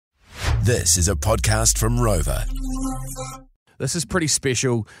This is a podcast from Rover. This is pretty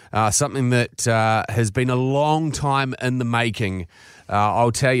special, something that has been a long time in the making.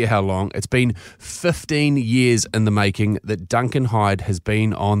 I'll tell you how long. It's been 15 years in the making that Dunc and Hyde has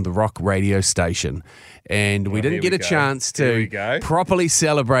been on the Rock radio station. And we didn't get a chance to properly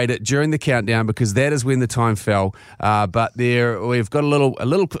celebrate it during the countdown because that is when the time fell. But we've got a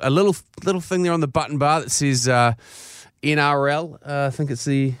little thing there on the button bar that says NRL. I think it's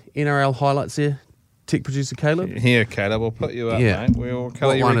the NRL highlights there. Tech producer Caleb. Here, Caleb, we'll put you up, mate. What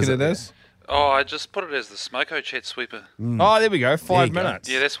colour you reckon it is? Oh, I just put it as the Smoko Chat Sweeper. Oh, there we go. 5 minutes.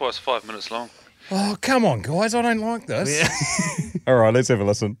 Yeah, that's why it's 5 minutes long. Oh, come on, guys. I don't like this. Yeah. All right, let's have a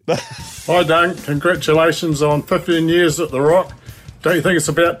listen. Hi, Dunc. Congratulations on 15 years at The Rock. Don't you think it's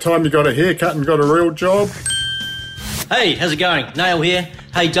about time you got a haircut and got a real job? Hey, how's it going? Nail here.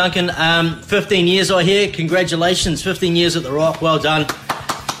 Hey, Duncan. 15 years, I hear. Congratulations. 15 years at The Rock. Well done.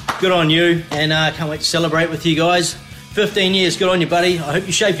 Good on you, and can't wait to celebrate with you guys. 15 years, good on you, buddy. I hope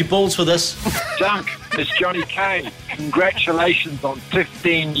you shave your balls for this. Dunc, it's Johnny Kane. Congratulations on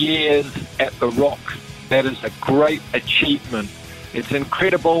 15 years at The Rock. That is a great achievement. It's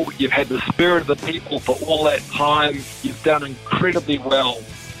incredible. You've had the spirit of the people for all that time. You've done incredibly well.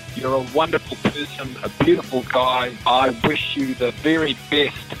 You're a wonderful person, a beautiful guy. I wish you the very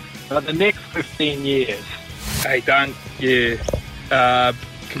best for the next 15 years. Hey, Dunc,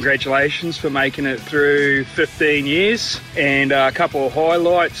 congratulations for making it through 15 years. And a couple of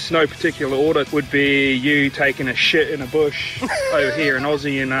highlights, no particular order, would be you taking a shit in a bush over here in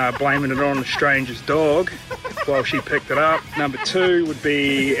Aussie and blaming it on a stranger's dog while she picked it up. Number 2 would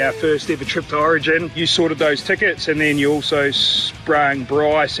be our first ever trip to Origin. You sorted those tickets and then you also sprung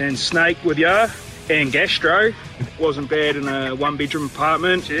Bryce and Snake with ya and Gastro. Wasn't bad in a 1-bedroom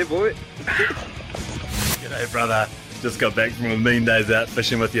apartment. Yeah, boy. G'day, brother. Just got back from a mean days out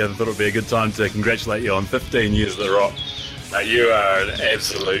fishing with you. I thought it'd be a good time to congratulate you on 15 years of The Rock. You are an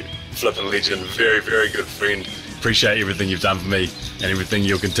absolute flippin' legend. Very, very good friend. Appreciate everything you've done for me and everything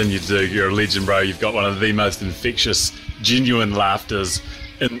you'll continue to do. You're a legend, bro. You've got one of the most infectious, genuine laughs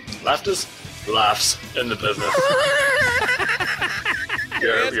in the business.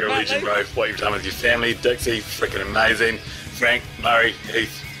 You're a legend, bro. What you've done with your family, Dixie, freaking amazing. Frank, Murray,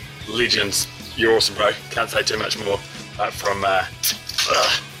 Heath, legends. You're awesome, bro. Can't say too much more.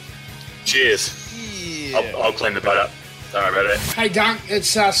 Cheers. Yeah. I'll clean the boat up. Don't worry about it. Hey, Dunc. It's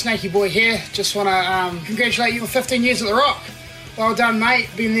Snaky Boy here. Just want to congratulate you on 15 years at The Rock. Well done, mate.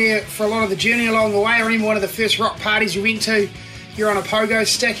 Been there for a lot of the journey along the way. I remember one of the first rock parties you went to. You're on a pogo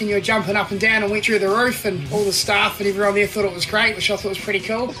stick and you're jumping up and down and went through the roof, and all the staff and everyone there thought it was great, which I thought was pretty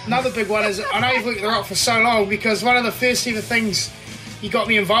cool. Another big one is, I know you've worked at The Rock for so long, because one of the first ever things you got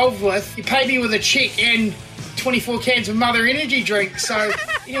me involved with, you paid me with a cheque and 24 cans of Mother Energy drink. So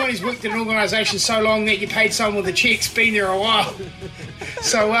anyone who's worked in an organisation so long that you paid someone with a cheque's been there a while.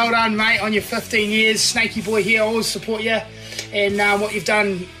 So well done, mate, on your 15 years. Snaky Boy here, always support you, and what you've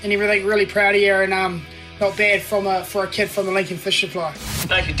done and everything, really proud of you, and not bad for a kid from the Lincoln Fish Supply.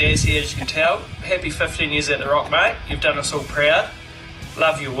 Thank you, Daz here, as you can tell. Happy 15 years at The Rock, mate. You've done us all proud.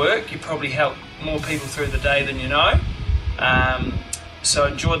 Love your work. You probably help more people through the day than you know. So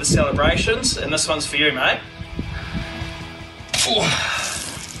enjoy the celebrations, and this one's for you, mate.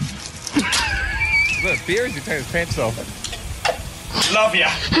 Look, Beery's going to take his pants off. Love ya.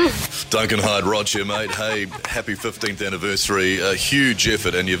 Dunc and Hyde, Roger, mate. Hey, happy 15th anniversary. A huge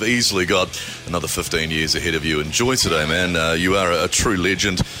effort, and you've easily got another 15 years ahead of you. Enjoy today, man. You are a true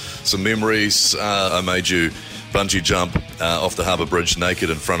legend. Some memories. I made you bungee jump off the Harbour Bridge naked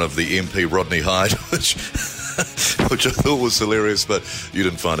in front of the MP Rodney Hyde, which I thought was hilarious, but you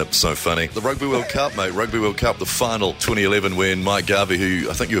didn't find it so funny. The Rugby World Cup, mate. Rugby World Cup, the final 2011, when Mike Garvey, who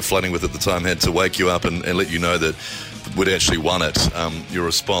I think you were flooding with at the time, had to wake you up and let you know that we'd actually won it. Your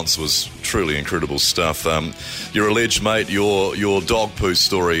response was truly incredible stuff. You're a ledge, mate. Your dog poo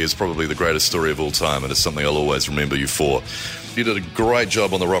story is probably the greatest story of all time, and it's something I'll always remember you for. You did a great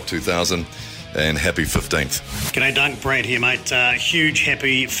job on the Rock 2000. And happy 15th. G'day, Dunc. Brad here, mate. Huge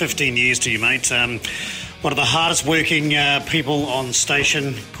happy 15 years to you, mate. One of the hardest working people on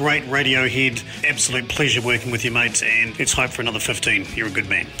station. Great radio head. Absolute pleasure working with you, mate. And let's hope for another 15. You're a good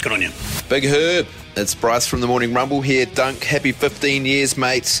man. Good on you. Big Herb. It's Bryce from the Morning Rumble here. Dunc, happy 15 years,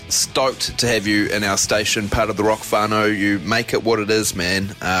 mates. Stoked to have you in our station, part of the Rock whānau. You make it what it is,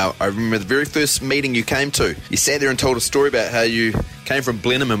 man. I remember the very first meeting you came to. You sat there and told a story about how you came from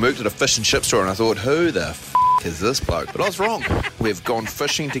Blenheim and worked at a fish and chip store, and I thought, who the is this bloke? But I was wrong. We've gone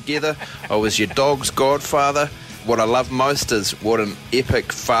fishing together. I was your dog's godfather. what I love most is what an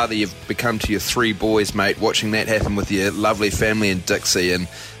epic father you've become to your 3 boys, mate, watching that happen with your lovely family in Dixie. And,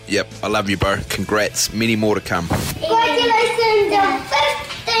 yep, I love you, bro. Congrats. Many more to come. Congratulations on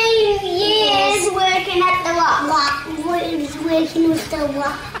 15 years working at the Rock. Working with the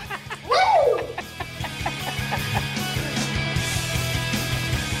Rock. Woo!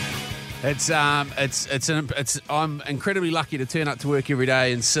 I'm incredibly lucky to turn up to work every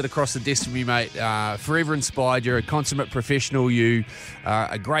day and sit across the desk from you, mate. Forever inspired. You're a consummate professional. You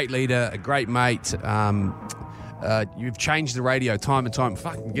are a great leader, a great mate. You've changed the radio time and time.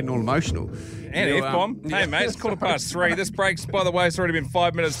 Fuck, I'm getting all emotional. And F-bomb. Hey, mate, it's 3:15. This break's, by the way, it's already been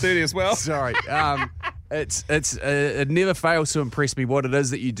 5 minutes 30 as well. Sorry. It never fails to impress me what it is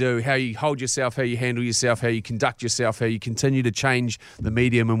that you do, how you hold yourself, how you handle yourself, how you conduct yourself, how you continue to change the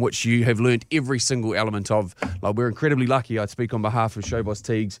medium in which you have learnt every single element of. Like, we're incredibly lucky. I speak on behalf of Showboss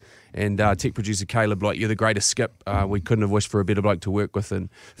Teagues and tech producer Caleb. Like, you're the greatest skip. We couldn't have wished for a better bloke to work with, and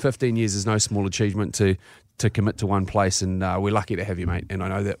 15 years is no small achievement to commit to one place, and we're lucky to have you, mate. And I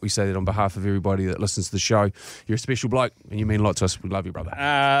know that we say that on behalf of everybody that listens to the show. You're a special bloke, and you mean a lot to us. We love you,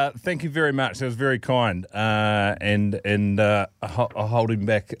 brother. Thank you very much. That was very kind. I'm holding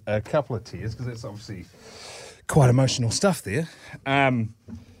back a couple of tears because that's obviously quite emotional stuff there.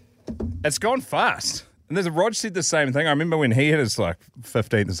 It's gone fast. And Rog said the same thing. I remember when he hit his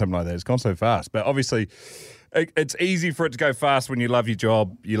 15th or something like that. It's gone so fast. But obviously, it's easy for it to go fast when you love your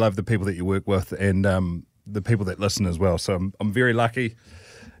job, you love the people that you work with, and the people that listen as well. So I'm very lucky,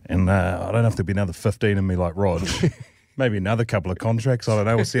 and I don't know if there'll be another 15 in me like Rod. Maybe another couple of contracts. I don't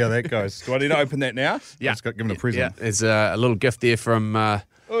know. We'll see how that goes. Do I need to open that now? Yeah. I just got given a present. Yeah, there's a little gift there from... yeah,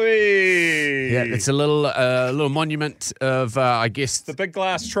 it's a little monument of, I guess... The big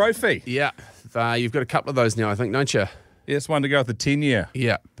glass trophy. Yeah. You've got a couple of those now, I think, don't you? Yes, one to go with the 10-year.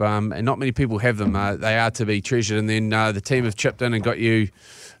 Yeah, and not many people have them. They are to be treasured. And then the team have chipped in and got you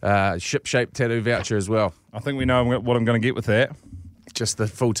ship-shaped tattoo voucher as well. I think we know what I'm going to get with that. Just the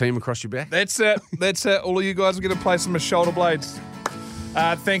full team across your back? That's it. That's it. All of you guys are going to play some shoulder blades.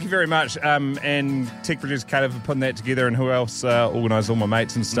 Thank you very much. And tech producer Caleb for putting that together, and who else organised all my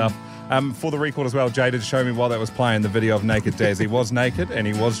mates and stuff. For the record as well, Jay did show me while that was playing the video of Naked Daz. He was naked and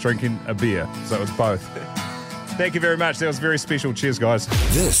he was drinking a beer. So it was both. Thank you very much. That was very special. Cheers, guys.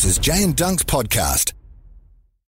 This is Jay and Dunc's podcast.